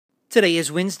Today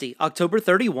is Wednesday, October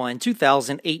 31,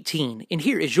 2018, and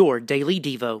here is your Daily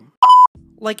Devo.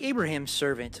 Like Abraham's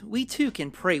servant, we too can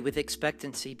pray with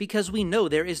expectancy because we know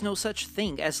there is no such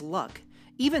thing as luck.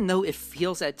 Even though it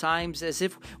feels at times as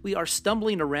if we are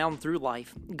stumbling around through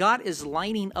life, God is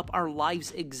lining up our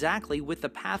lives exactly with the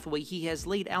pathway He has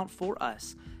laid out for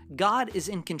us. God is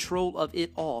in control of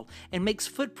it all and makes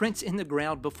footprints in the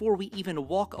ground before we even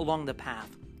walk along the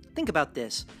path. Think about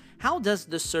this. How does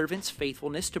the servant's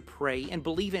faithfulness to pray and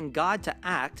believe in God to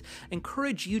act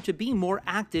encourage you to be more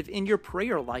active in your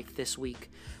prayer life this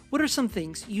week? What are some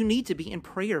things you need to be in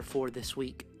prayer for this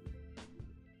week?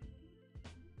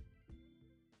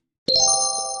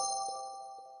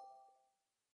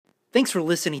 Thanks for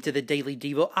listening to the Daily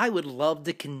Devo. I would love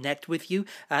to connect with you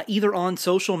either on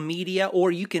social media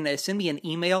or you can send me an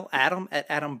email,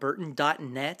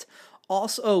 adam@adamburton.net.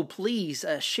 Also, please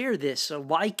share this,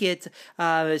 like it,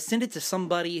 send it to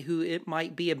somebody who it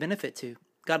might be a benefit to.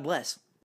 God bless.